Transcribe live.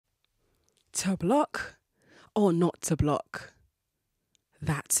To block or not to block?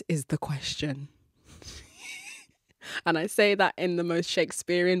 That is the question. And I say that in the most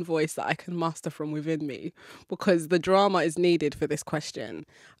Shakespearean voice that I can muster from within me, because the drama is needed for this question.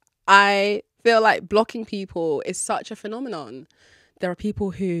 I feel like blocking people is such a phenomenon. There are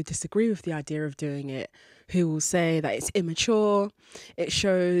people who disagree with the idea of doing it, who will say that it's immature, it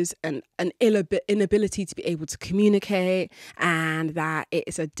shows an inability to be able to communicate, and that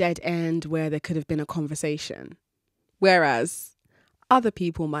it's a dead end where there could have been a conversation. Whereas other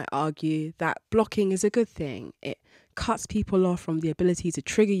people might argue that blocking is a good thing. It cuts people off from the ability to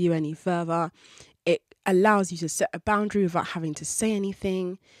trigger you any further. It allows you to set a boundary without having to say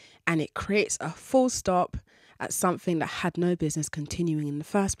anything, and it creates a full stop at something that had no business continuing in the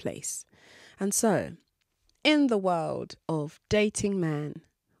first place. And so, in the world of dating men,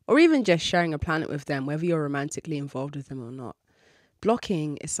 or even just sharing a planet with them, whether you're romantically involved with them or not,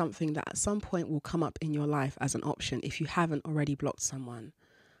 blocking is something that at some point will come up in your life as an option if you haven't already blocked someone.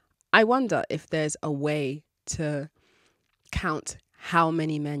 I wonder if there's a way to count how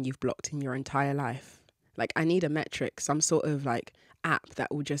many men you've blocked in your entire life. Like, I need a metric, some sort of like app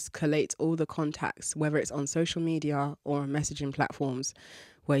that will just collate all the contacts, whether it's on social media or on messaging platforms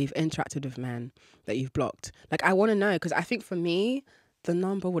where you've interacted with men that you've blocked. Like, I want to know, because I think for me, the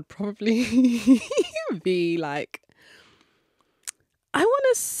number would probably be like, I want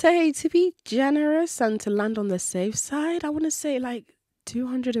to say, to be generous and to land on the safe side, I want to say like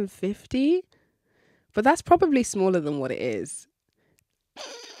 250. But that's probably smaller than what it is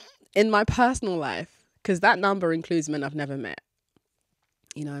in my personal life, because that number includes men I've never met.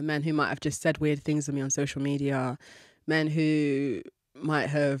 You know, men who might have just said weird things to me on social media, men who might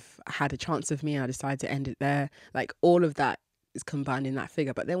have had a chance of me and I decided to end it there. Like, all of that is combined in that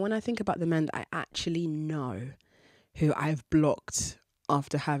figure. But then when I think about the men that I actually know who I've blocked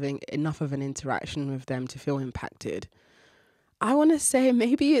after having enough of an interaction with them to feel impacted, I want to say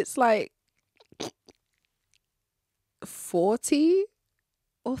maybe it's like 40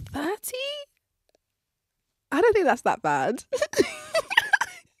 or 30. I don't think that's that bad.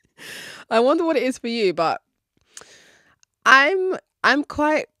 I wonder what it is for you, but I'm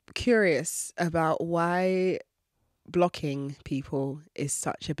quite curious about why blocking people is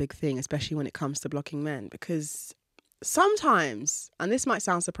such a big thing, especially when it comes to blocking men, because sometimes, and this might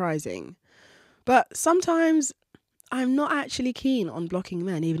sound surprising, but sometimes I'm not actually keen on blocking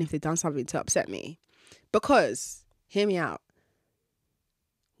men, even if they've done something to upset me. Because, hear me out,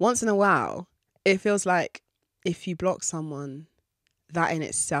 once in a while, it feels like if you block someone, that in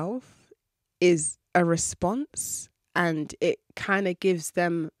itself is a response, and it kind of gives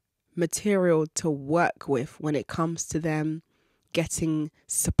them material to work with when it comes to them getting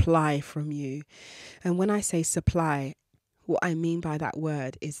supply from you. And when I say supply, what I mean by that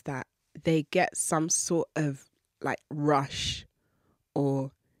word is that they get some sort of like rush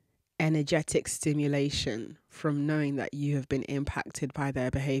or energetic stimulation from knowing that you have been impacted by their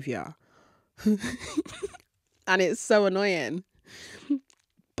behavior. And it's so annoying.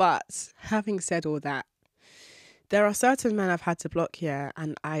 But having said all that, there are certain men I've had to block here,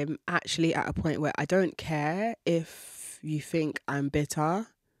 and I'm actually at a point where I don't care if you think I'm bitter.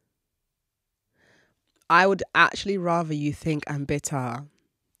 I would actually rather you think I'm bitter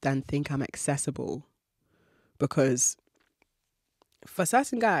than think I'm accessible. Because for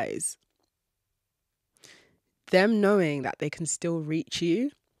certain guys, them knowing that they can still reach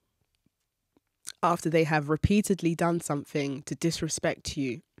you after they have repeatedly done something to disrespect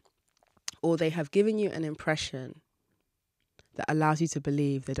you, or they have given you an impression that allows you to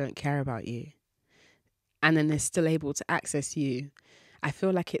believe they don't care about you, and then they're still able to access you, I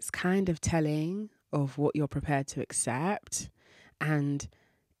feel like it's kind of telling of what you're prepared to accept. And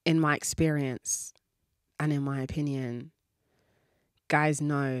in my experience and in my opinion, guys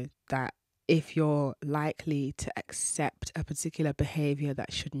know that if you're likely to accept a particular behavior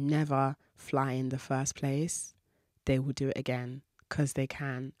that should never fly in the first place, they will do it again because they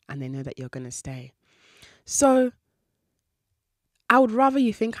can, and they know that you're going to stay. So I would rather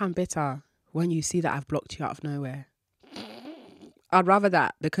you think I'm bitter when you see that I've blocked you out of nowhere. I'd rather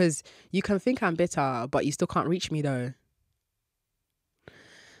that, because you can think I'm bitter, but you still can't reach me though.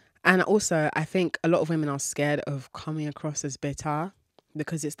 And also, I think a lot of women are scared of coming across as bitter,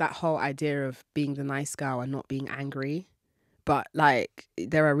 because it's that whole idea of being the nice girl and not being angry. But like,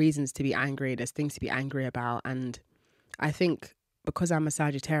 there are reasons to be angry. There's things to be angry about. And I think because I'm a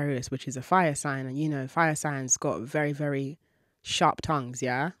Sagittarius, which is a fire sign, and you know, fire signs got very, very sharp tongues,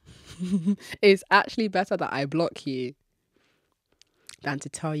 yeah? It's actually better that I block you than to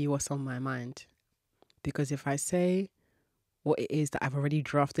tell you what's on my mind. Because if I say what it is that I've already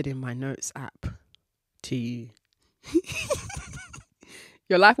drafted in my notes app to you.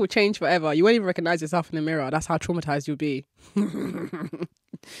 Your life will change forever. You won't even recognize yourself in the mirror. That's how traumatized you'll be.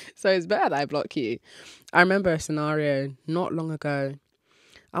 So it's better that I block you. I remember a scenario not long ago.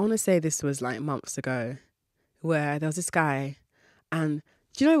 I want to say this was like months ago, where there was this guy, and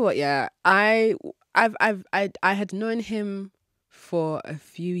do you know what? Yeah, I had known him for a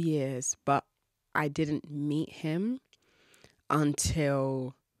few years, but I didn't meet him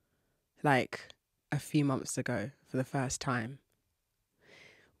until like a few months ago for the first time.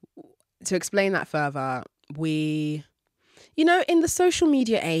 To explain that further, in the social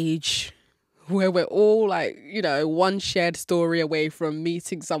media age where we're all like, one shared story away from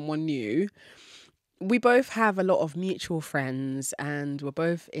meeting someone new, we both have a lot of mutual friends and we're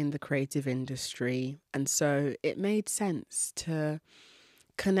both in the creative industry. And so it made sense to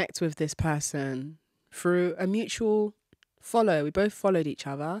connect with this person through a mutual follow. We both followed each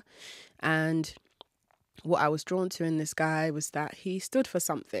other. And what I was drawn to in this guy was that he stood for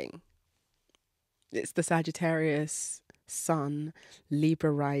something. It's the Sagittarius sun,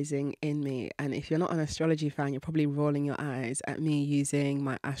 Libra rising in me. And if you're not an astrology fan, you're probably rolling your eyes at me using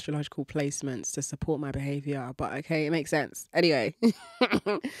my astrological placements to support my behavior. But okay, it makes sense. Anyway,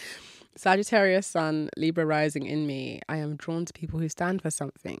 Sagittarius sun, Libra rising in me. I am drawn to people who stand for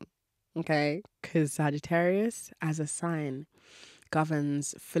something. Okay, because Sagittarius as a sign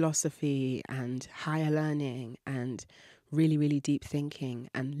governs philosophy and higher learning and really, really deep thinking.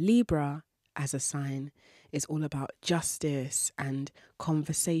 And Libra as a sign is all about justice and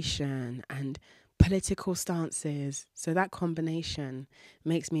conversation and political stances. So that combination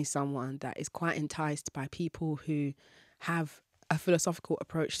makes me someone that is quite enticed by people who have a philosophical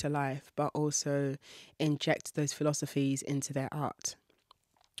approach to life, but also inject those philosophies into their art,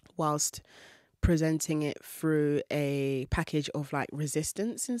 whilst presenting it through a package of like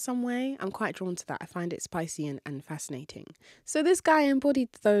resistance in some way. I'm quite drawn to that. I find it spicy and fascinating. So this guy embodied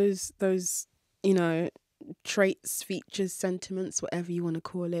those traits, features, sentiments, whatever you want to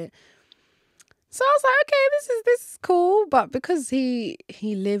call it. So I was like, okay, this is cool. But because he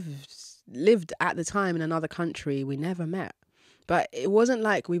lived at the time in another country, we never met. But it wasn't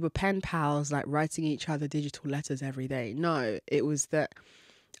like we were pen pals, like writing each other digital letters every day. No, it was that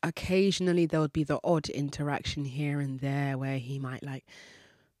occasionally there would be the odd interaction here and there where he might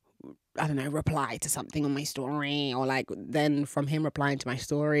reply to something on my story, or like then from him replying to my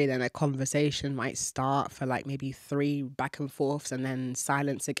story, then a conversation might start for like maybe 3 back and forths and then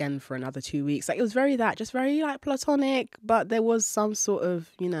silence again for another 2 weeks. Like it was very like platonic, but there was some sort of,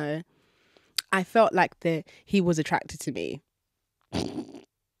 I felt like he was attracted to me.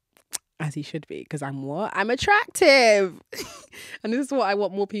 As he should be, because I'm attractive. And this is what I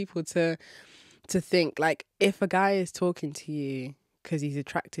want more people to think. Like, if a guy is talking to you because he's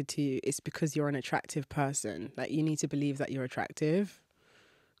attracted to you, it's because you're an attractive person. Like, you need to believe that you're attractive,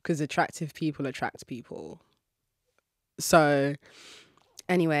 because attractive people attract people. So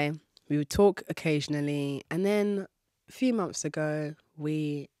anyway, we would talk occasionally, and then a few months ago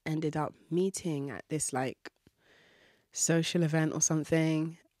we ended up meeting at this like social event or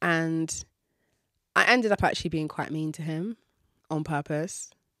something. And I ended up actually being quite mean to him on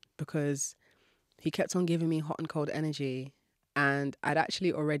purpose, because he kept on giving me hot and cold energy. And I'd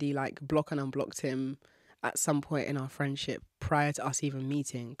actually already like blocked and unblocked him at some point in our friendship prior to us even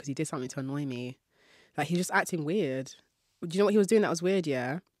meeting, because he did something to annoy me. Like, he was just acting weird. Do you know what he was doing that was weird?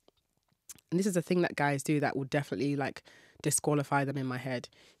 Yeah. And this is a thing that guys do that will definitely like disqualify them in my head.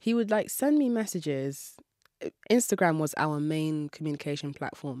 He would like send me messages. Instagram was our main communication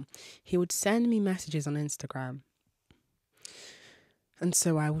platform. He would send me messages on Instagram. And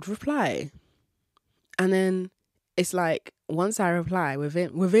so I would reply. And then it's like, once I reply,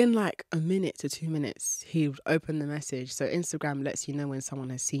 within like a minute to 2 minutes, he would open the message. So Instagram lets you know when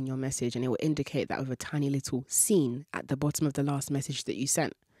someone has seen your message, and it will indicate that with a tiny little scene at the bottom of the last message that you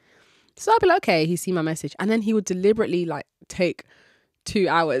sent. So I'd be like, okay, he's seen my message. And then he would deliberately like take 2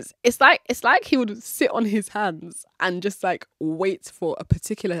 hours. It's like he would sit on his hands and just like wait for a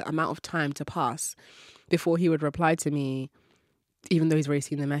particular amount of time to pass before he would reply to me, even though he's already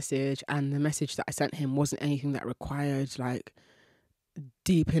seen the message, and the message that I sent him wasn't anything that required like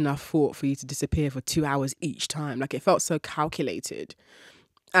deep enough thought for you to disappear for 2 hours each time. Like, it felt so calculated.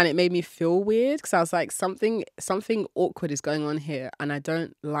 And it made me feel weird, because I was like, something awkward is going on here. And I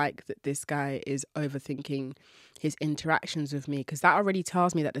don't like that this guy is overthinking his interactions with me, because that already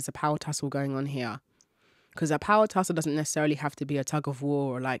tells me that there's a power tussle going on here. Because a power tussle doesn't necessarily have to be a tug of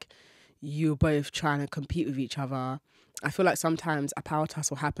war, or like you're both trying to compete with each other. I feel like sometimes a power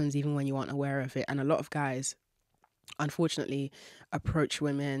tussle happens even when you aren't aware of it. And a lot of guys unfortunately approach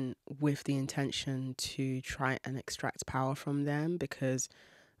women with the intention to try and extract power from them, because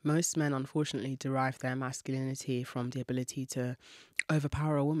most men unfortunately derive their masculinity from the ability to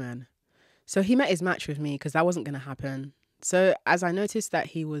overpower a woman. So he met his match with me because that wasn't going to happen. So as I noticed that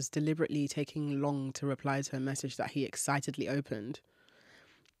he was deliberately taking long to reply to a message that he excitedly opened,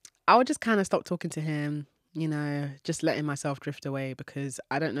 I would just kind of stop talking to him, just letting myself drift away because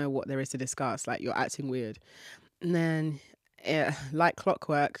I don't know what there is to discuss. Like, you're acting weird. And then, like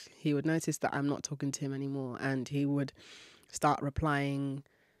clockwork, he would notice that I'm not talking to him anymore, and he would start replying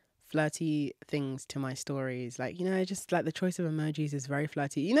flirty things to my stories. Like, just like the choice of emojis is very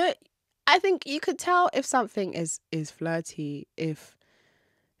flirty. I think you could tell if something is flirty if,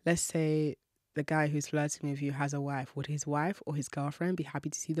 let's say, the guy who's flirting with you has a wife. Would his wife or his girlfriend be happy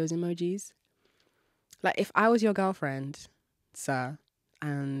to see those emojis? Like, if I was your girlfriend, sir,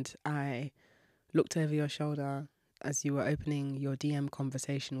 and I looked over your shoulder as you were opening your DM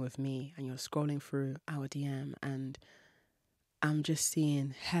conversation with me, and you're scrolling through our DM, and I'm just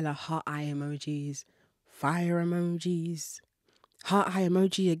seeing hella heart eye emojis, fire emojis, heart eye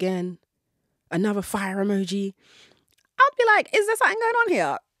emoji again, another fire emoji. I'll be like, is there something going on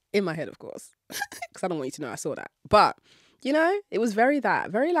here? In my head, of course, because I don't want you to know I saw that. But, it was very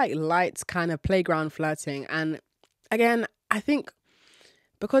like light kind of playground flirting. And again, I think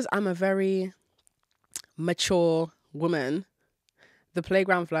because I'm a very mature woman, the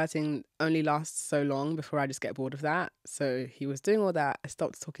playground flirting only lasts so long before I just get bored of that. So he was doing all that. I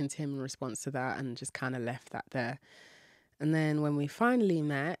stopped talking to him in response to that and just kind of left that there. And then when we finally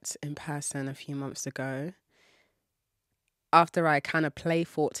met in person a few months ago, after I kind of play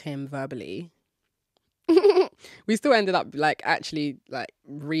fought him verbally, we still ended up actually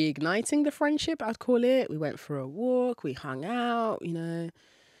reigniting the friendship, I'd call it. We went for a walk, we hung out,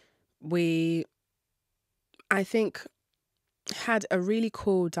 I think, had a really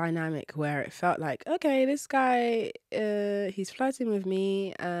cool dynamic where it felt like, okay, this guy, he's flirting with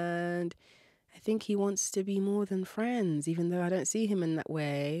me, and I think he wants to be more than friends, even though I don't see him in that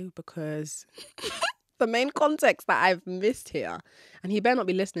way, because the main context that I've missed here, and he better not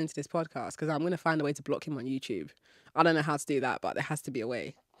be listening to this podcast because I'm going to find a way to block him on YouTube. I don't know how to do that, but there has to be a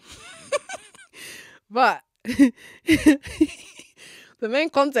way. But the main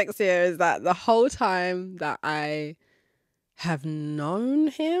context here is that the whole time that I have known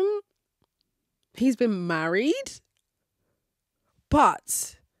him, he's been married.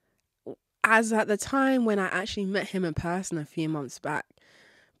 But as at the time when I actually met him in person a few months back,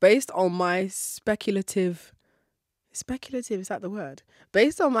 based on my speculative, is that the word?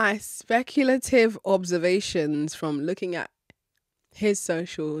 Based on my speculative observations from looking at his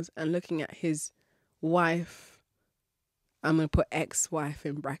socials and looking at his wife, I'm going to put ex-wife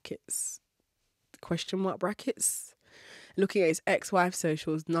in brackets, question mark brackets. Looking at his ex-wife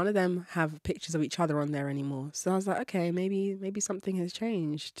socials, none of them have pictures of each other on there anymore. So I was like, okay, maybe something has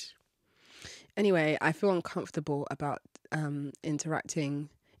changed. Anyway, I feel uncomfortable about interacting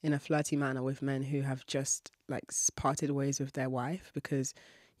in a flirty manner with men who have just parted ways with their wife, because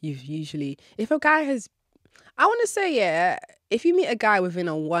you've usually, if a guy has, I want to say, if you meet a guy within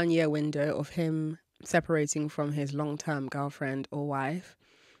a 1 year window of him separating from his long-term girlfriend or wife,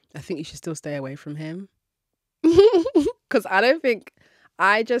 I think you should still stay away from him. Because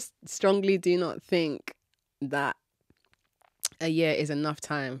I just strongly do not think that a year is enough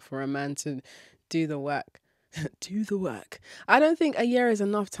time for a man to do the work. I don't think a year is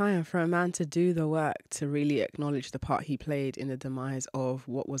enough time for a man to do the work to really acknowledge the part he played in the demise of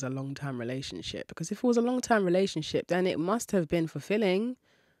what was a long-term relationship. Because if it was a long-term relationship, then it must have been fulfilling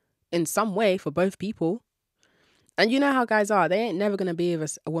in some way for both people. And you know how guys are. They ain't never going to be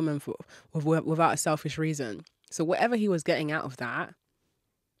with a woman without a selfish reason. So whatever he was getting out of that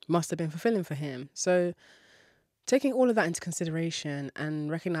must have been fulfilling for him. So taking all of that into consideration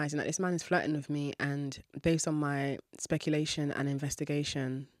and recognizing that this man is flirting with me, and based on my speculation and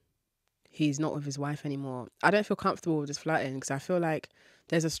investigation, he's not with his wife anymore, I don't feel comfortable with this flirting, because I feel like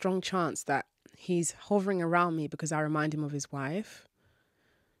there's a strong chance that he's hovering around me because I remind him of his wife.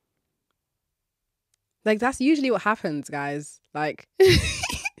 That's usually what happens, guys.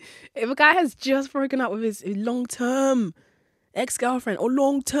 If a guy has just broken up with his long-term ex-girlfriend or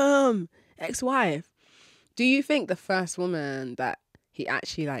long-term ex-wife, do you think the first woman that he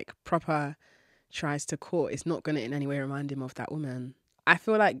actually proper tries to court is not going to in any way remind him of that woman? I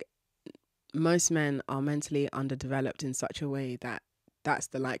feel like most men are mentally underdeveloped in such a way that that's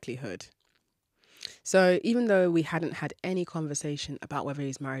the likelihood. So even though we hadn't had any conversation about whether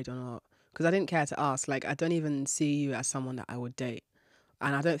he's married or not, because I didn't care to ask, I don't even see you as someone that I would date.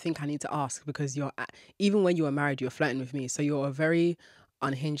 And I don't think I need to ask, because even when you were married, you were flirting with me. So you're a very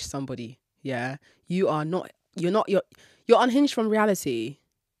unhinged somebody. Yeah. You're unhinged from reality,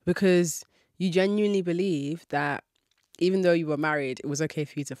 because you genuinely believe that even though you were married, it was okay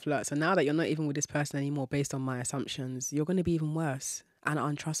for you to flirt. So now that you're not even with this person anymore, based on my assumptions, you're going to be even worse and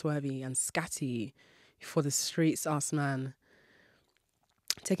untrustworthy and scatty for the streets, us man.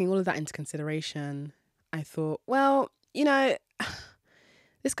 Taking all of that into consideration, I thought, well,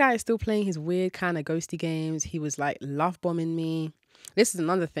 this guy is still playing his weird kind of ghosty games. He was like love bombing me. This is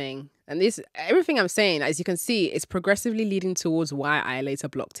another thing. And everything I'm saying, as you can see, is progressively leading towards why I later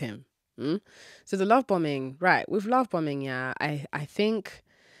blocked him. So the love bombing, right? With love bombing, yeah, I think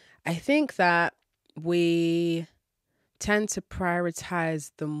that we tend to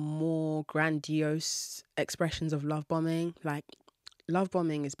prioritize the more grandiose expressions of love bombing. Like, love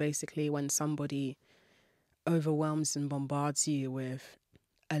bombing is basically when somebody overwhelms and bombards you with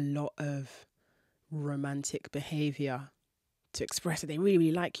a lot of romantic behavior to express that they really,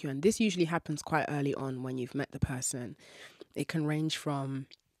 really like you. And this usually happens quite early on when you've met the person. It can range from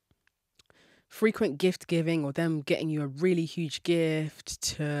frequent gift giving, or them getting you a really huge gift,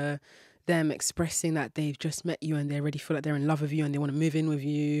 to them expressing that they've just met you and they already feel like they're in love with you and they want to move in with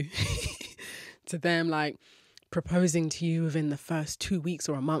you, to them like proposing to you within the first 2 weeks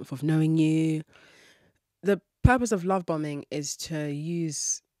or a month of knowing you. The purpose of love bombing is to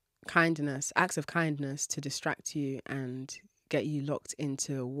use acts of kindness, to distract you and get you locked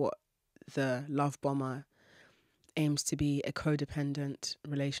into what the love bomber aims to be, a codependent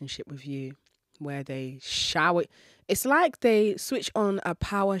relationship with you, where they shower. It's like they switch on a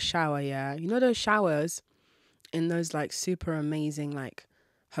power shower, yeah? You know those showers in those like super amazing like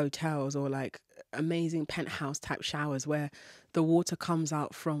hotels or like amazing penthouse type showers where the water comes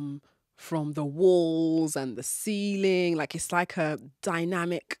out from the walls and the ceiling. Like, it's like a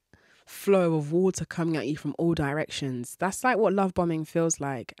dynamic flow of water coming at you from all directions. That's like what love bombing feels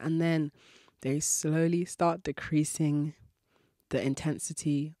like. And then they slowly start decreasing the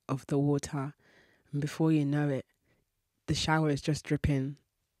intensity of the water. And before you know it, the shower is just dripping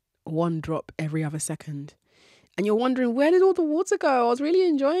 1 drop every other second. And you're wondering, where did all the water go? I was really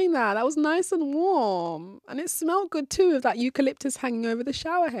enjoying that. That was nice and warm. And it smelled good too, with that eucalyptus hanging over the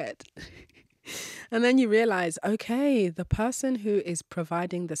shower head. And then you realize, okay, the person who is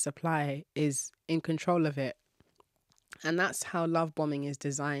providing the supply is in control of it. And that's how love bombing is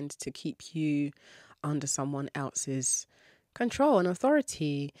designed, to keep you under someone else's control and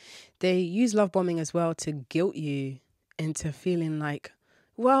authority. They use love bombing as well to guilt you into feeling like,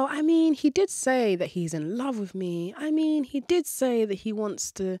 well, I mean, he did say that he's in love with me. I mean, he did say that he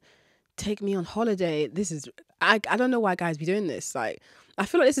wants to take me on holiday. I don't know why guys be doing this. Like, I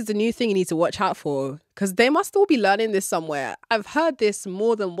feel like this is the new thing you need to watch out for, because they must all be learning this somewhere. I've heard this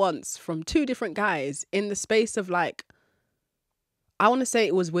more than once from 2 different guys in the space of like, I want to say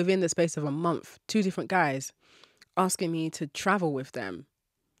it was within the space of a month. 2 different guys asking me to travel with them.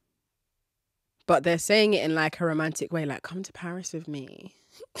 But they're saying it in like a romantic way, like, come to Paris with me.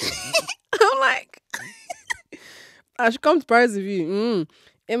 I'm like, I should come to Paris with you.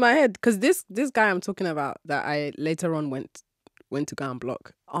 In my head, because this guy I'm talking about that I later on went to go and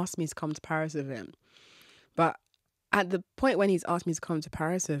block asked me to come to Paris with him. But at the point when he's asked me to come to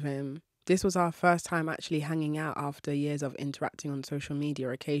Paris with him, this was our first time actually hanging out after years of interacting on social media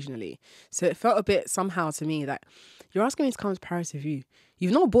occasionally. So it felt a bit somehow to me that you're asking me to come to Paris with you.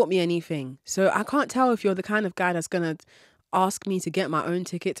 You've not bought me anything. So I can't tell if you're the kind of guy that's going to ask me to get my own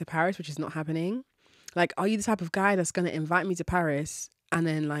ticket to Paris, which is not happening. Like, are you the type of guy that's going to invite me to Paris and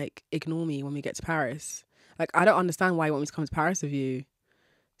then like ignore me when we get to Paris? Like, I don't understand why you want me to come to Paris with you.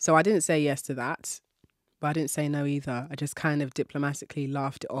 So I didn't say yes to that. But I didn't say no either. I just kind of diplomatically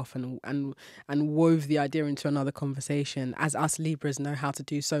laughed it off and wove the idea into another conversation, as us Libras know how to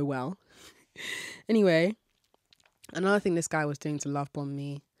do so well. Anyway, another thing this guy was doing to love bomb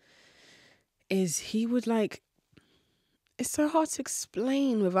me is he would like, it's so hard to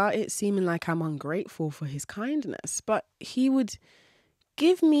explain without it seeming like I'm ungrateful for his kindness, but he would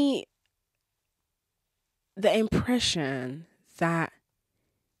give me the impression that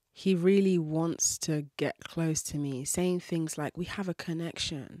he really wants to get close to me, saying things like, we have a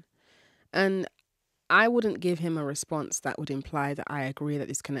connection. And I wouldn't give him a response that would imply that I agree that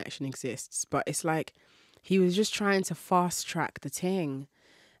this connection exists. But it's like he was just trying to fast track the thing.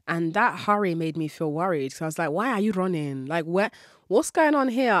 And that hurry made me feel worried. So I was like, why are you running? Like, what's going on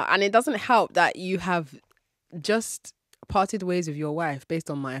here? And it doesn't help that you have just parted ways with your wife based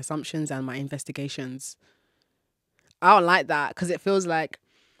on my assumptions and my investigations. I don't like that, because it feels like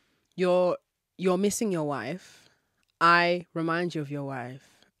you're missing your wife I remind you of your wife.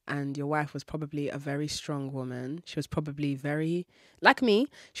 And your wife was probably a very strong woman. She was probably very, like me,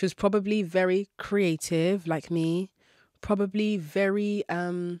 she was probably very creative, like me. Probably very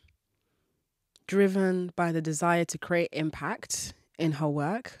driven by the desire to create impact in her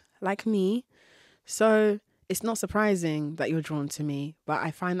work, like me. So it's not surprising that you're drawn to me, but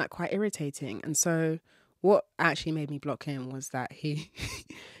I find that quite irritating. And so what actually made me block him was that he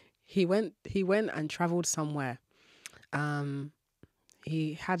he went and traveled somewhere.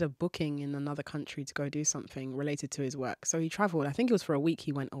 He had a booking in another country to go do something related to his work. So he traveled. I think it was for a week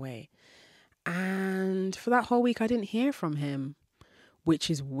he went away. And for that whole week I didn't hear from him, which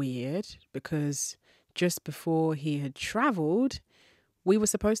is weird because just before he had traveled, we were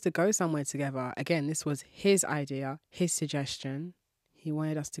supposed to go somewhere together. Again, this was his idea, his suggestion. He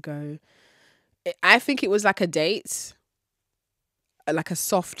wanted us to go. I think it was like a date, like a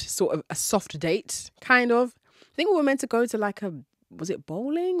soft date, kind of. I think we were meant to go to was it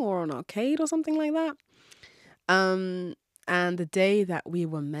bowling or an arcade or something like that? And the day that we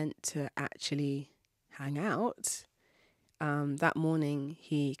were meant to actually hang out, that morning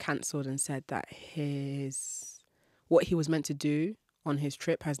he cancelled and said that what he was meant to do on his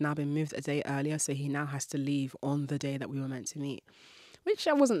trip has now been moved a day earlier, so he now has to leave on the day that we were meant to meet, which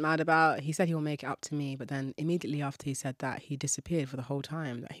I wasn't mad about. He said he will make it up to me, but then immediately after he said that, he disappeared for the whole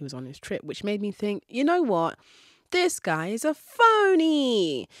time that he was on his trip, which made me think, you know what? This guy is a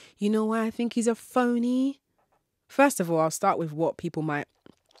phony. You know why I think he's a phony? First of all, I'll start with what people might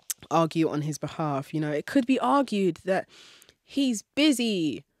argue on his behalf. You know, it could be argued that he's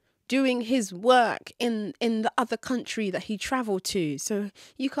busy doing his work in the other country that he traveled to. So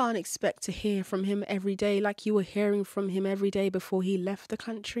you can't expect to hear from him every day like you were hearing from him every day before he left the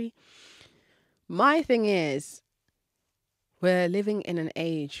country. My thing is, we're living in an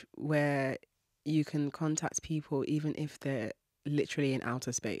age where you can contact people even if they're literally in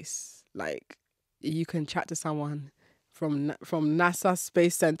outer space. Like, you can chat to someone from NASA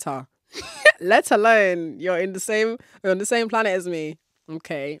Space Center, let alone you're on the same planet as me.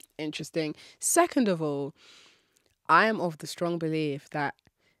 Okay, interesting. Second of all, I am of the strong belief that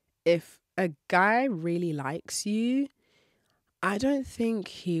if a guy really likes you, I don't think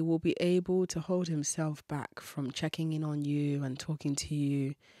he will be able to hold himself back from checking in on you and talking to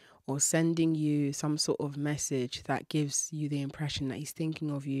you or sending you some sort of message that gives you the impression that he's thinking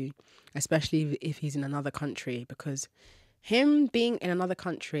of you, especially if he's in another country, because him being in another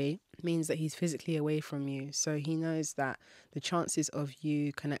country means that he's physically away from you. So he knows that the chances of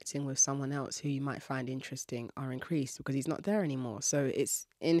you connecting with someone else who you might find interesting are increased because he's not there anymore. So it's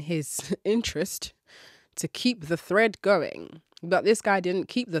in his interest to keep the thread going. But this guy didn't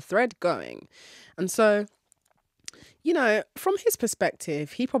keep the thread going. And so, you know, from his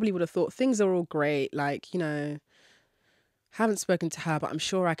perspective, he probably would have thought things are all great. Like, you know, haven't spoken to her, but I'm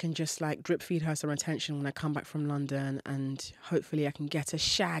sure I can just like drip feed her some attention when I come back from London, and hopefully I can get a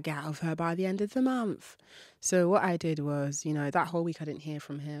shag out of her by the end of the month. So what I did was, you know, that whole week I didn't hear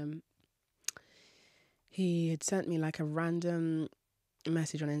from him. He had sent me like a random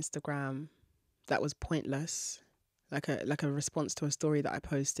message on Instagram that was pointless, like a response to a story that I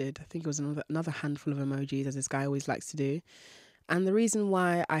posted. I think it was another handful of emojis, as this guy always likes to do. And the reason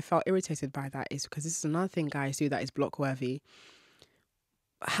why I felt irritated by that is because this is another thing guys do that is block worthy.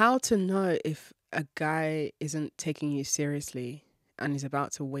 How to know if a guy isn't taking you seriously and is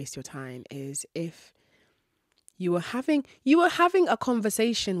about to waste your time is if you were having a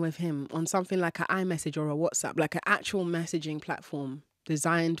conversation with him on something like an iMessage or a WhatsApp, like an actual messaging platform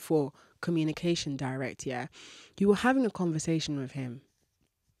designed for communication direct, yeah. You were having a conversation with him.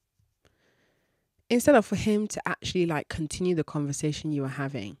 Instead of for him to actually like continue the conversation you were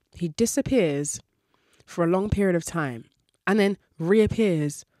having, he disappears for a long period of time and then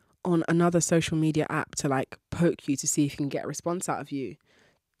reappears on another social media app to like poke you to see if he can get a response out of you.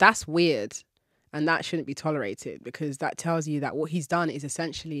 That's weird. And that shouldn't be tolerated, because that tells you that what he's done is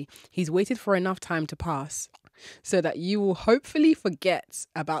essentially he's waited for enough time to pass so that you will hopefully forget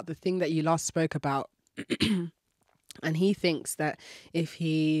about the thing that you last spoke about. And he thinks that if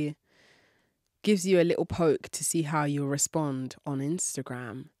he gives you a little poke to see how you'll respond on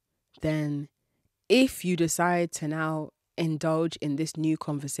Instagram, then if you decide to now indulge in this new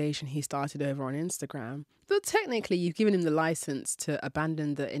conversation he started over on Instagram, but technically you've given him the license to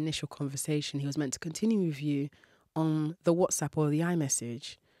abandon the initial conversation he was meant to continue with you on the WhatsApp or the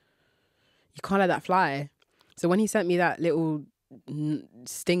iMessage. You can't let that fly. So when he sent me that little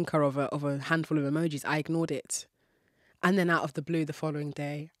stinker of a handful of emojis, I ignored it. And then out of the blue the following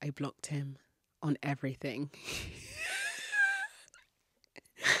day, I blocked him on everything.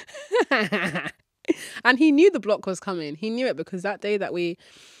 And he knew the block was coming. He knew it because that day that we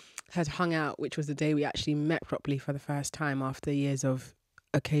had hung out, which was the day we actually met properly for the first time after years of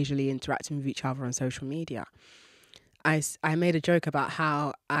occasionally interacting with each other on social media, I made a joke about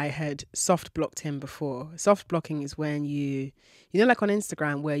how I had soft blocked him before. Soft blocking is when you know, like on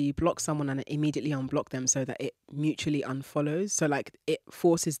Instagram where you block someone and immediately unblock them so that it mutually unfollows. So like it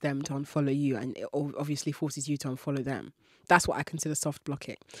forces them to unfollow you and it obviously forces you to unfollow them. That's what I consider soft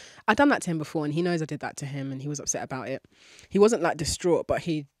blocking. I've done that to him before and he knows I did that to him and he was upset about it. He wasn't like distraught, but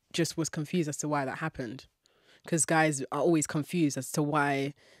he just was confused as to why that happened. Because guys are always confused as to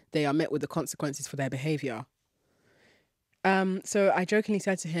why they are met with the consequences for their behavior. So I jokingly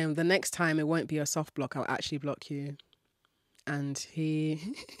said to him, the next time it won't be a soft block, I'll actually block you. And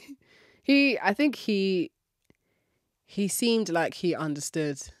I think he seemed like he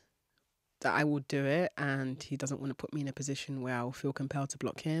understood that I would do it and he doesn't want to put me in a position where I'll feel compelled to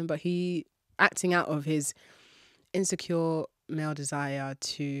block him. But he, acting out of his insecure male desire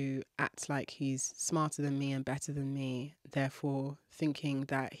to act like he's smarter than me and better than me, therefore thinking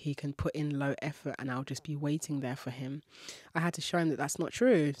that he can put in low effort and I'll just be waiting there for him, I had to show him that that's not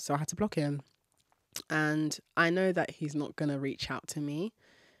true. So I had to block him. And I know that he's not going to reach out to me,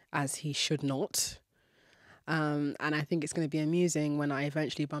 as he should not. And I think it's going to be amusing when I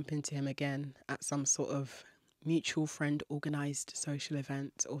eventually bump into him again at some sort of mutual friend organised social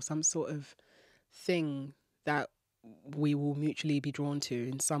event or some sort of thing that we will mutually be drawn to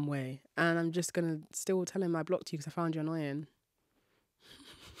in some way. And I'm just going to still tell him I blocked you because I found you annoying.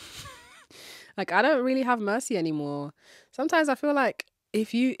 Like, I don't really have mercy anymore. Sometimes I feel like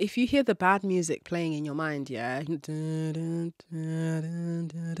if you hear the bad music playing in your mind, yeah, like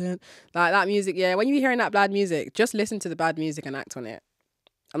that music, yeah, when you're hearing that bad music, just listen to the bad music and act on it.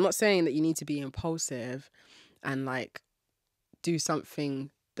 I'm not saying that you need to be impulsive and like do something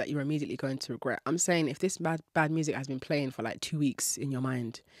that you're immediately going to regret. I'm saying if this bad music has been playing for like 2 weeks in your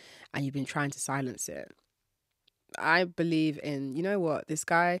mind and you've been trying to silence it, I believe in, you know what, this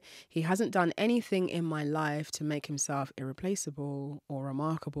guy, he hasn't done anything in my life to make himself irreplaceable or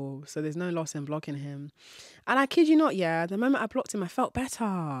remarkable. So there's no loss in blocking him. And I kid you not, yeah, the moment I blocked him, I felt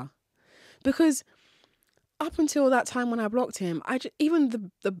better. Because up until that time when I blocked him,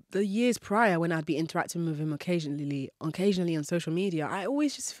 even the years prior when I'd be interacting with him occasionally on social media, I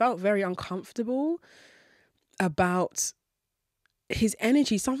always just felt very uncomfortable about his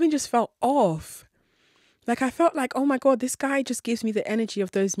energy. Something just felt off. Like, I felt like, oh my God, this guy just gives me the energy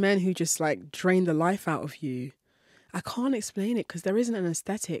of those men who just like drain the life out of you. I can't explain it because there isn't an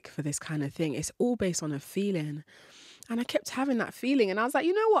aesthetic for this kind of thing. It's all based on a feeling. And I kept having that feeling and I was like,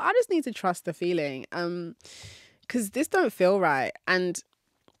 you know what? I just need to trust the feeling. Because this don't feel right. And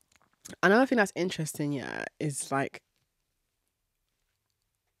another thing that's interesting, yeah, is like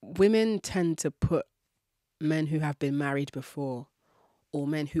women tend to put men who have been married before or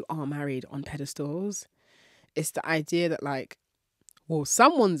men who are married on pedestals. It's the idea that like, well,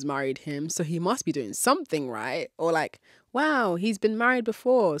 someone's married him, so he must be doing something right. Or like, wow, he's been married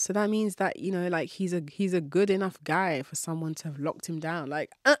before, so that means that, you know, like he's a good enough guy for someone to have locked him down.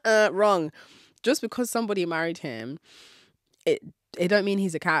 Like, wrong. Just because somebody married him, it don't mean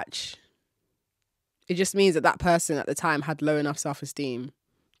he's a catch. It just means that person at the time had low enough self-esteem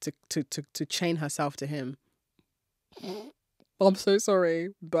to chain herself to him. I'm so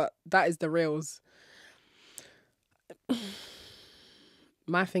sorry, but that is the reals.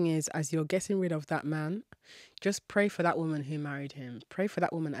 My thing is, as you're getting rid of that man, just pray for that woman who married him. Pray for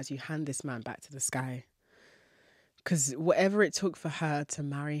that woman as you hand this man back to the sky. Because whatever it took for her to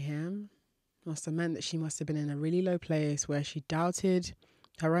marry him must have meant that she must have been in a really low place where she doubted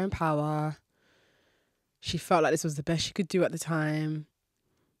her own power. She felt like this was the best she could do at the time.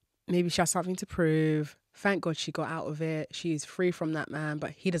 Maybe she has something to prove. Thank God she got out of it. She is free from that man,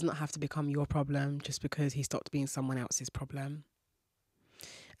 but he does not have to become your problem just because he stopped being someone else's problem.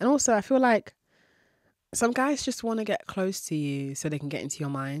 And also, I feel like some guys just want to get close to you so they can get into your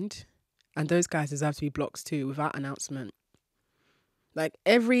mind. And those guys deserve to be blocked too, without announcement. Like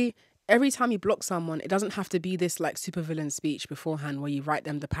every time you block someone, it doesn't have to be this like supervillain speech beforehand where you write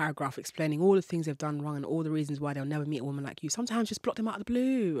them the paragraph explaining all the things they've done wrong and all the reasons why they'll never meet a woman like you. Sometimes just block them out of the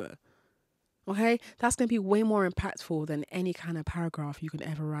blue. Okay? That's going to be way more impactful than any kind of paragraph you can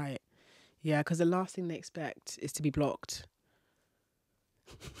ever write. Yeah, because the last thing they expect is to be blocked.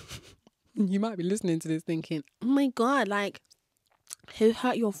 You might be listening to this thinking, oh my God, like, who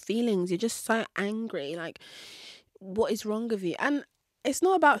hurt your feelings? You're just so angry. Like, what is wrong with you? And it's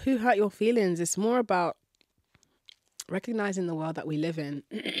not about who hurt your feelings. It's more about recognizing the world that we live in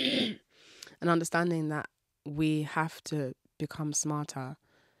and understanding that we have to become smarter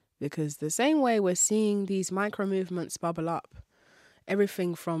because the same way we're seeing these micro movements bubble up,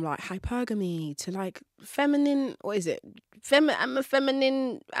 everything from like hypergamy to like feminine, what is it? I'm a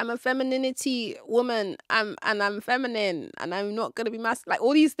femininity woman. I'm feminine and I'm not gonna be masculine. Like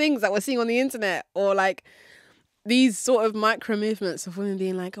all these things that we're seeing on the internet, or like these sort of micro movements of women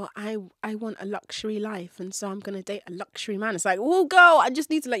being like, oh, I want a luxury life, and so I'm gonna date a luxury man. It's like, well, girl, I just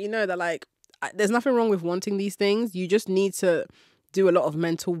need to let you know that like there's nothing wrong with wanting these things. You just need to do a lot of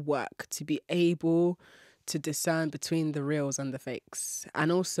mental work to be able to discern between the reals and the fakes.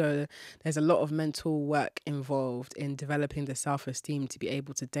 And also there's a lot of mental work involved in developing the self-esteem to be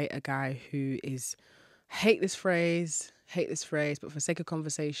able to date a guy who is, hate this phrase, but for sake of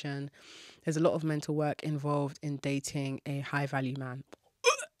conversation, there's a lot of mental work involved in dating a high value man.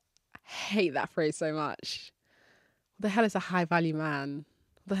 Hate that phrase so much. What the hell is a high value man?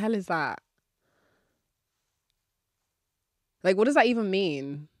 What the hell is that? Like, what does that even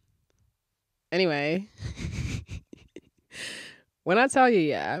mean? Anyway, when I tell you,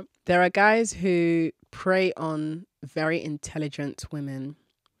 yeah, there are guys who prey on very intelligent women.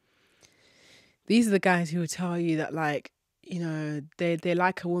 These are the guys who will tell you that, like, you know, they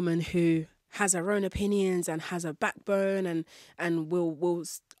like a woman who has her own opinions and has a backbone and will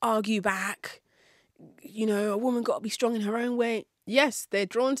argue back. You know, a woman got to be strong in her own way. Yes, they're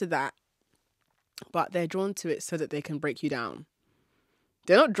drawn to that, but they're drawn to it so that they can break you down.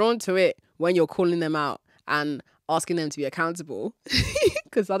 They're not drawn to it when you're calling them out and asking them to be accountable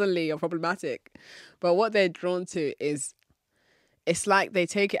because suddenly you're problematic. But what they're drawn to is, it's like they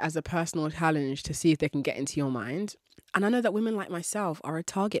take it as a personal challenge to see if they can get into your mind. And I know that women like myself are a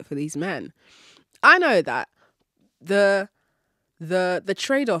target for these men. I know that the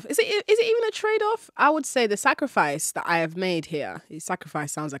trade-off, is it even a trade-off? I would say the sacrifice that I have made here,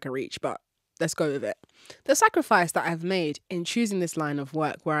 sacrifice sounds like a reach, but let's go with it. The sacrifice that I've made in choosing this line of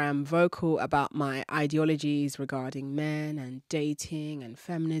work, where I'm vocal about my ideologies regarding men and dating and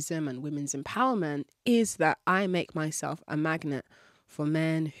feminism and women's empowerment, is that I make myself a magnet for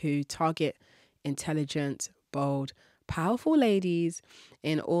men who target intelligent, bold, powerful ladies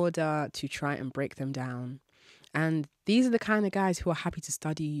in order to try and break them down. And these are the kind of guys who are happy to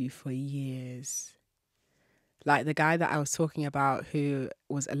study you for years. Like the guy that I was talking about who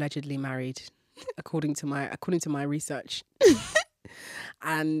was allegedly married, according to my research.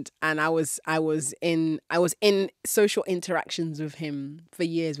 and I was in social interactions with him for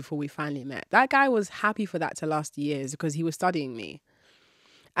years before we finally met. That guy was happy for that to last years because he was studying me.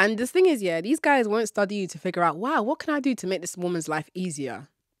 And the thing is, yeah, these guys won't study you to figure out, wow, what can I do to make this woman's life easier?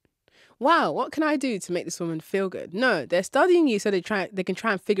 Wow, what can I do to make this woman feel good? No, they're studying you so they can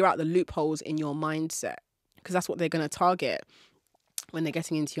try and figure out the loopholes in your mindset, because that's what they're going to target when they're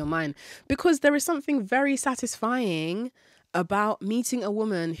getting into your mind. Because there is something very satisfying about meeting a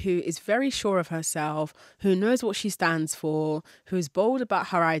woman who is very sure of herself, who knows what she stands for, who's bold about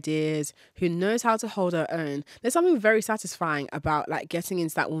her ideas, who knows how to hold her own. There's something very satisfying about like getting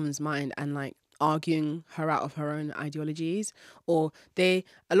into that woman's mind and like arguing her out of her own ideologies. Or a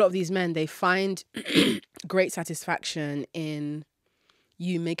lot of these men, they find great satisfaction in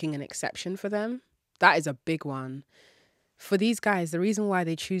you making an exception for them. That is a big one. For these guys, the reason why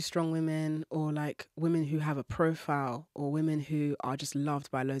they choose strong women or like women who have a profile or women who are just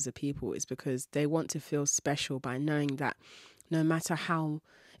loved by loads of people is because they want to feel special by knowing that no matter how...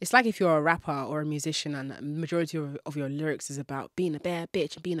 It's like if you're a rapper or a musician and the majority of your lyrics is about being a bad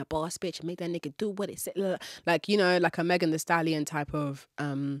bitch and being a boss bitch and make that nigga do what it said. Like, you know, like a Megan Thee Stallion type of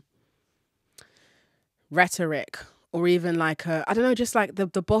rhetoric. Or even like I don't know, just like the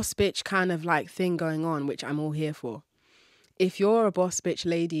boss bitch kind of like thing going on, which I'm all here for. If you're a boss bitch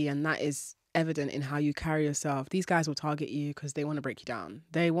lady and that is evident in how you carry yourself, these guys will target you because they want to break you down.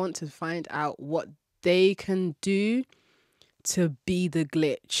 They want to find out what they can do to be the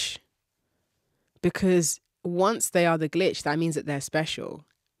glitch. Because once they are the glitch, that means that they're special.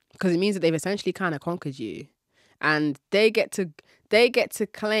 Because it means that they've essentially kind of conquered you. And they get to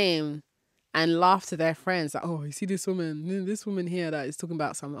claim and laugh to their friends like, oh, you see this woman here that is talking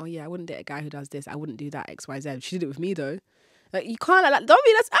about something. Oh yeah, I wouldn't date a guy who does this. I wouldn't do that, XYZ. She did it with me though. Like, you can't like, don't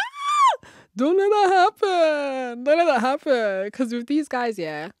be don't let that happen. Don't let that happen. Because with these guys,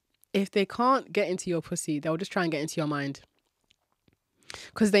 yeah, if they can't get into your pussy, they'll just try and get into your mind.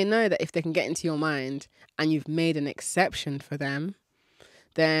 Because they know that if they can get into your mind and you've made an exception for them,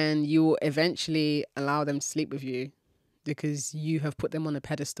 then you will eventually allow them to sleep with you. Because you have put them on a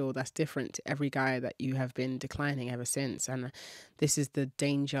pedestal that's different to every guy that you have been declining ever since. And this is the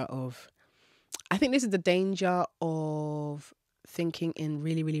danger of... I think this is the danger of thinking in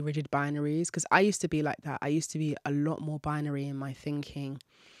really, really rigid binaries. Because I used to be like that. I used to be a lot more binary in my thinking.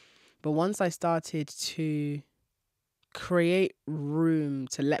 But once I started to create room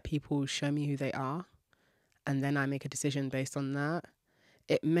to let people show me who they are, and then I make a decision based on that,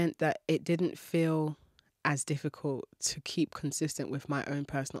 it meant that it didn't feel as difficult to keep consistent with my own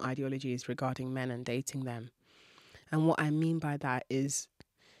personal ideologies regarding men and dating them. And what I mean by that is,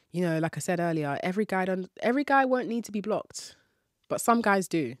 you know, like I said earlier, every guy won't need to be blocked, but some guys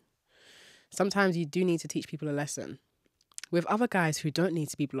do. Sometimes you do need to teach people a lesson. With other guys who don't need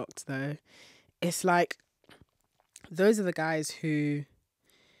to be blocked, though, it's like those are the guys who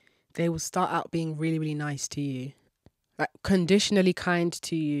they will start out being really, really nice to you, like conditionally kind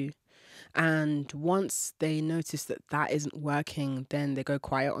to you. And once they notice that that isn't working, then they go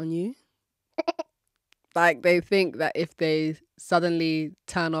quiet on you. Like they think that if they suddenly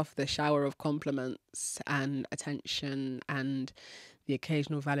turn off the shower of compliments and attention and the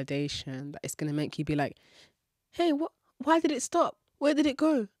occasional validation, that it's going to make you be like, hey, what? Why did it stop? Where did it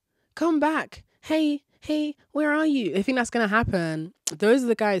go? Come back. Hey, where are you? I think that's going to happen. Those are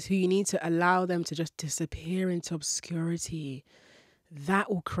the guys who you need to allow them to just disappear into obscurity.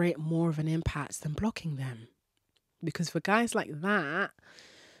 That will create more of an impact than blocking them. Because for guys like that,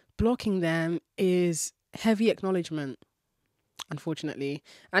 blocking them is heavy acknowledgement, unfortunately.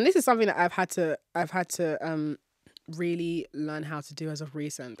 And this is something that I've had to really learn how to do as of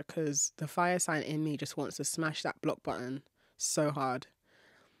recent, because the fire sign in me just wants to smash that block button so hard.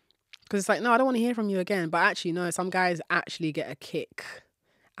 Because it's like, no, I don't want to hear from you again. But actually, no, some guys actually get a kick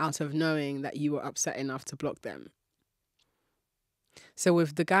out of knowing that you were upset enough to block them. So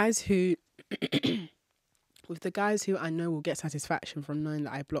with the guys who I know will get satisfaction from knowing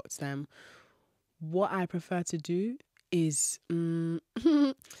that I blocked them, what I prefer to do is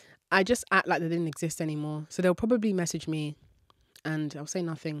I just act like they didn't exist anymore. So they'll probably message me and I'll say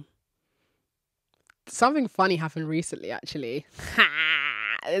nothing. Something funny happened recently, actually.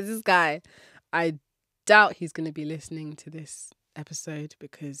 There's this guy. I doubt he's going to be listening to this episode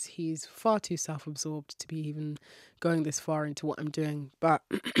because he's far too self-absorbed to be even going this far into what I'm doing. But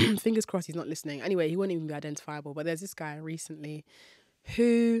fingers crossed he's not listening. Anyway, he won't even be identifiable. But there's this guy recently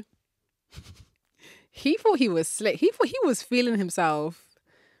who he thought he was slick. He thought he was feeling himself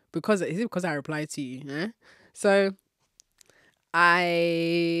because I replied to you. Eh? So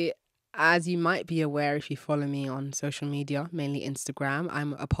as you might be aware if you follow me on social media, mainly Instagram,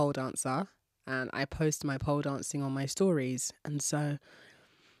 I'm a pole dancer and I post my pole dancing on my stories. And so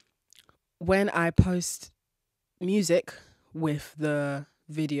when I post music with the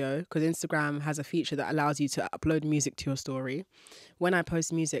video, because Instagram has a feature that allows you to upload music to your story. When I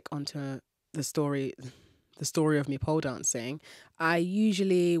post music onto the story of me pole dancing, I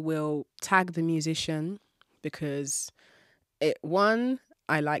usually will tag the musician because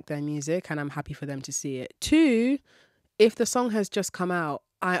I like their music and I'm happy for them to see it. 2, if the song has just come out,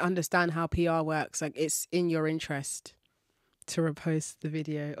 I understand how PR works. Like, it's in your interest to repost the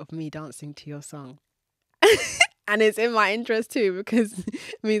video of me dancing to your song. And it's in my interest too, because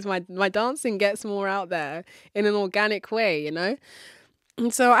it means my dancing gets more out there in an organic way, you know?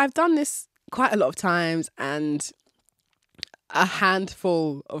 And so I've done this quite a lot of times, and a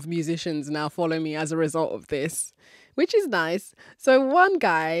handful of musicians now follow me as a result of this, which is nice. So one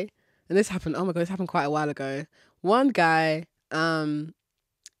guy, and this happened quite a while ago. One guy,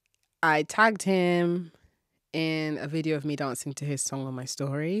 I tagged him in a video of me dancing to his song on my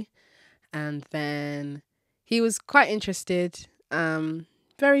story. And then he was quite interested,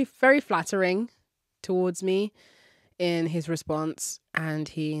 very, very flattering towards me in his response. And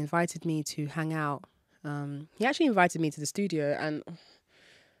he invited me to hang out. He actually invited me to the studio, and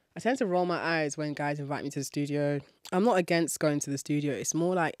I tend to roll my eyes when guys invite me to the studio. I'm not against going to the studio. It's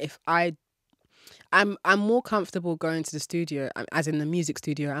more like if I'm more comfortable going to the studio, as in the music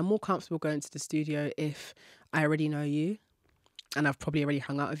studio. I'm more comfortable going to the studio if I already know you and I've probably already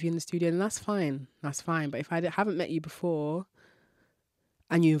hung out with you in the studio, then that's fine. That's fine. But if I haven't met you before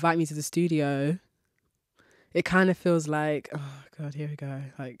and you invite me to the studio, it kind of feels like, oh God, here we go.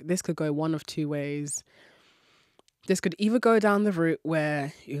 Like, this could go one of two ways. This could either go down the route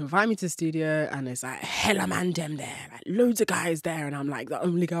where you invite me to the studio and there's like hella man dem there, like loads of guys there, and I'm like the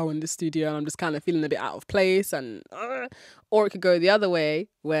only girl in the studio and I'm just kind of feeling a bit out of place, and or it could go the other way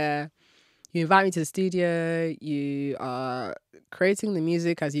where you invite me to the studio, you are creating the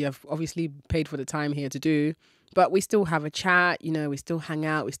music as you have obviously paid for the time here to do, but we still have a chat, you know, we still hang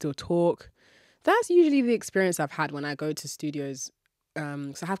out, we still talk. That's usually the experience I've had when I go to studios.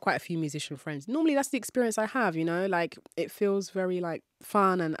 So I have quite a few musician friends. Normally that's the experience I have, you know, like it feels very like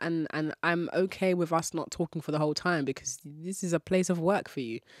fun, and I'm okay with us not talking for the whole time because this is a place of work for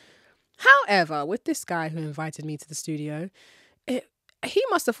you. However, with this guy who invited me to the studio, he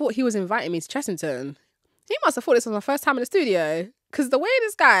must have thought he was inviting me to Chessington. He must have thought this was my first time in the studio. Because the way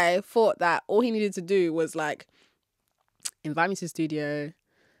this guy thought that all he needed to do was like invite me to the studio.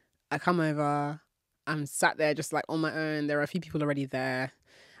 I come over. I'm sat there just like on my own. There are a few people already there.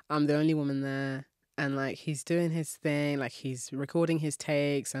 I'm the only woman there. And like he's doing his thing. Like he's recording his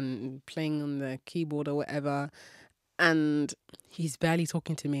takes and playing on the keyboard or whatever. And he's barely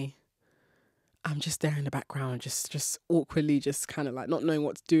talking to me. I'm just there in the background, just awkwardly, just kind of like not knowing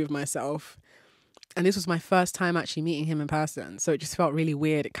what to do with myself. And this was my first time actually meeting him in person. So it just felt really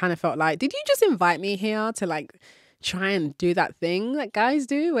weird. It kind of felt like, did you just invite me here to like try and do that thing that guys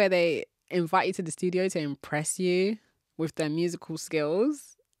do where they invite you to the studio to impress you with their musical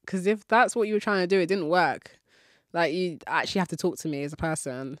skills? Because if that's what you were trying to do, it didn't work. Like, you actually have to talk to me as a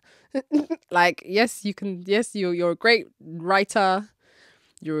person. Like, yes, you can. Yes, you're a great writer.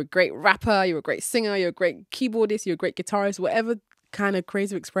 You're a great rapper. You're a great singer. You're a great keyboardist. You're a great guitarist. Whatever kind of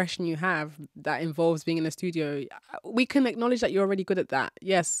creative expression you have that involves being in a studio, we can acknowledge that you're already good at that.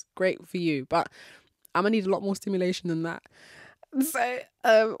 Yes, great for you. But I'm going to need a lot more stimulation than that.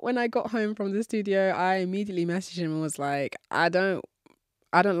 So when I got home from the studio, I immediately messaged him and was like, I don't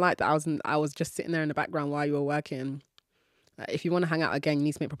like that I was just sitting there in the background while you were working. If you want to hang out again, you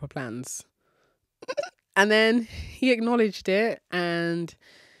need to make proper plans. And then he acknowledged it and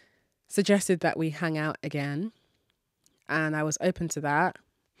suggested that we hang out again. And I was open to that.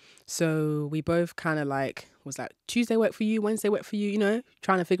 So we both kind of like, was like, Tuesday work for you, Wednesday work for you, you know,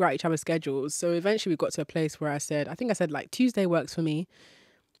 trying to figure out each other's schedules. So eventually we got to a place where I said like Tuesday works for me.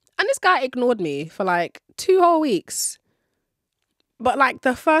 And this guy ignored me for like 2 whole weeks. But like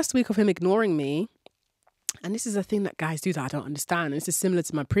the first week of him ignoring me, and this is a thing that guys do that I don't understand, and this is similar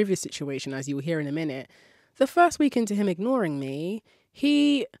to my previous situation, as you will hear in a minute. The first week into him ignoring me,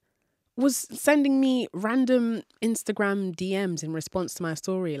 he was sending me random Instagram DMs in response to my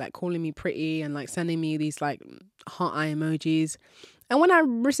story, like calling me pretty and like sending me these like heart eye emojis. And when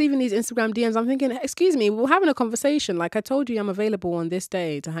I'm receiving these Instagram DMs, I'm thinking, excuse me, we're having a conversation. Like, I told you I'm available on this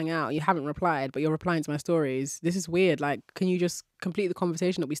day to hang out. You haven't replied, but you're replying to my stories. This is weird. Like, can you just complete the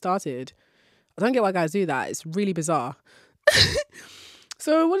conversation that we started? I don't get why guys do that. It's really bizarre.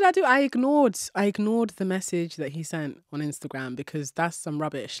 So what did I do? I ignored the message that he sent on Instagram because that's some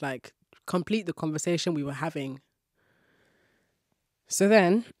rubbish. Like, complete the conversation we were having. So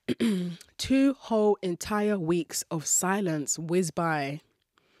then 2 whole entire weeks of silence whiz by.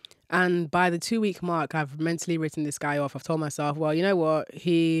 And by the 2-week mark, I've mentally written this guy off. I've told myself, well, you know what?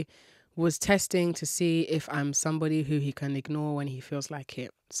 He was testing to see if I'm somebody who he can ignore when he feels like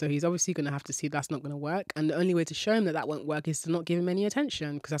it. So he's obviously going to have to see that's not going to work. And the only way to show him that won't work is to not give him any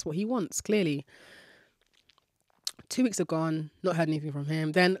attention, because that's what he wants, clearly. 2 weeks have gone, not heard anything from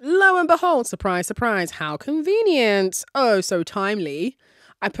him. Then lo and behold, surprise, surprise, how convenient. Oh, so timely.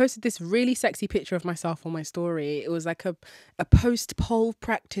 I posted this really sexy picture of myself on my story. It was like a post-pole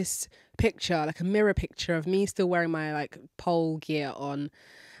practice picture, like a mirror picture of me still wearing my like pole gear on.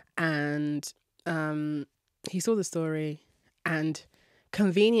 And he saw the story, and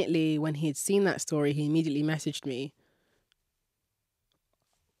conveniently when he had seen that story, he immediately messaged me.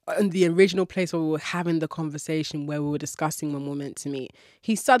 In the original place where we were having the conversation where we were discussing when we were meant to meet,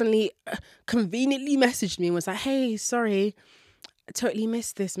 he suddenly conveniently messaged me and was like, hey, sorry, I totally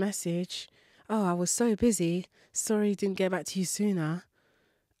missed this message. Oh, I was so busy. Sorry, didn't get back to you sooner.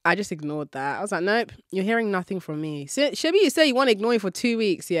 I just ignored that. I was like, nope, you're hearing nothing from me. So, Shabi, you say you want to ignore me for 2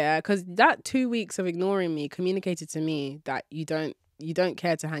 weeks, yeah? Because that 2 weeks of ignoring me communicated to me that you don't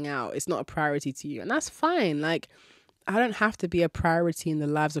care to hang out. It's not a priority to you. And that's fine. Like, I don't have to be a priority in the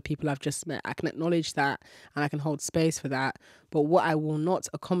lives of people I've just met. I can acknowledge that and I can hold space for that. But what I will not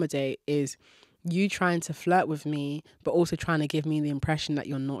accommodate is you trying to flirt with me, but also trying to give me the impression that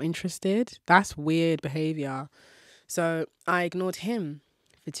you're not interested. That's weird behavior. So I ignored him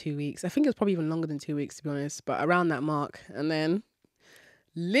for 2 weeks. I think it was probably even longer than 2 weeks, to be honest, but around that mark. And then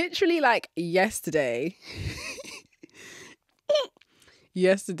literally like yesterday,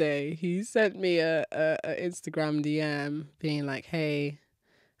 he sent me a Instagram DM being like, hey,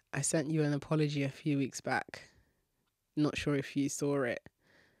 I sent you an apology a few weeks back. Not sure if you saw it.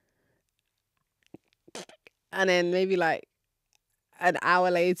 And then maybe like an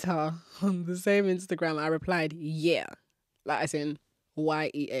hour later on the same Instagram, I replied, yeah. Like as in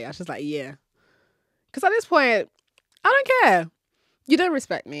YEA. I was just like, yeah. Because at this point, I don't care. You don't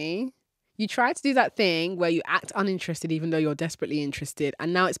respect me. You try to do that thing where you act uninterested even though you're desperately interested,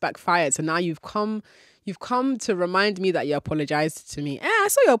 and now it's backfired. So now you've come to remind me that you apologized to me. I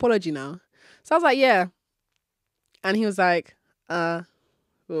saw your apology now. So I was like, yeah. And he was like, well,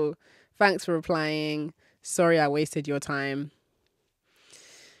 thanks for replying. Sorry I wasted your time.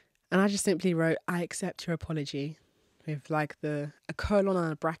 And I just simply wrote, I accept your apology, with like a colon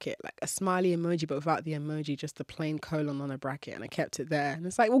on a bracket, like a smiley emoji, but without the emoji, just a plain colon on a bracket. And I kept it there. And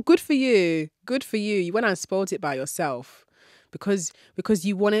it's like, well, good for you. Good for you. You went and spoiled it by yourself because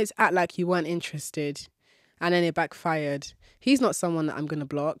you wanted to act like you weren't interested, and then it backfired. He's not someone that I'm going to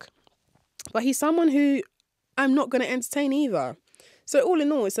block, but he's someone who I'm not going to entertain either. So all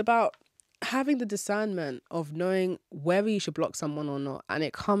in all, it's about having the discernment of knowing whether you should block someone or not. And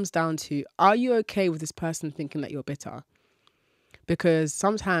it comes down to, are you okay with this person thinking that you're bitter? Because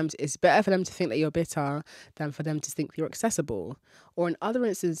sometimes it's better for them to think that you're bitter than for them to think you're accessible. Or in other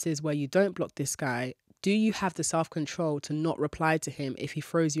instances where you don't block this guy, do you have the self-control to not reply to him if he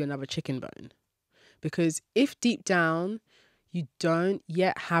throws you another chicken bone? Because if deep down you don't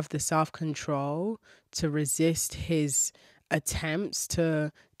yet have the self-control to resist his attempts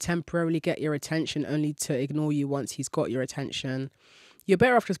to temporarily get your attention only to ignore you once he's got your attention, you're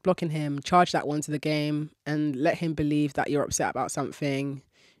better off just blocking him, charge that one to the game, and let him believe that you're upset about something.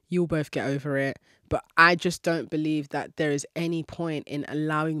 You'll both get over it. But I just don't believe that there is any point in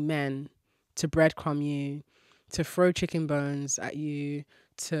allowing men to breadcrumb you, to throw chicken bones at you,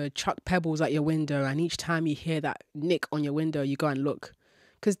 to chuck pebbles at your window, and each time you hear that nick on your window, you go and look.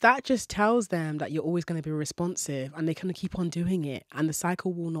 Because that just tells them that you're always going to be responsive, and they're going to keep on doing it, and the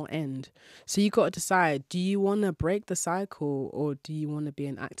cycle will not end. So you got to decide, do you want to break the cycle, or do you want to be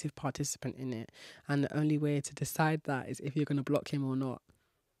an active participant in it? And the only way to decide that is if you're going to block him or not.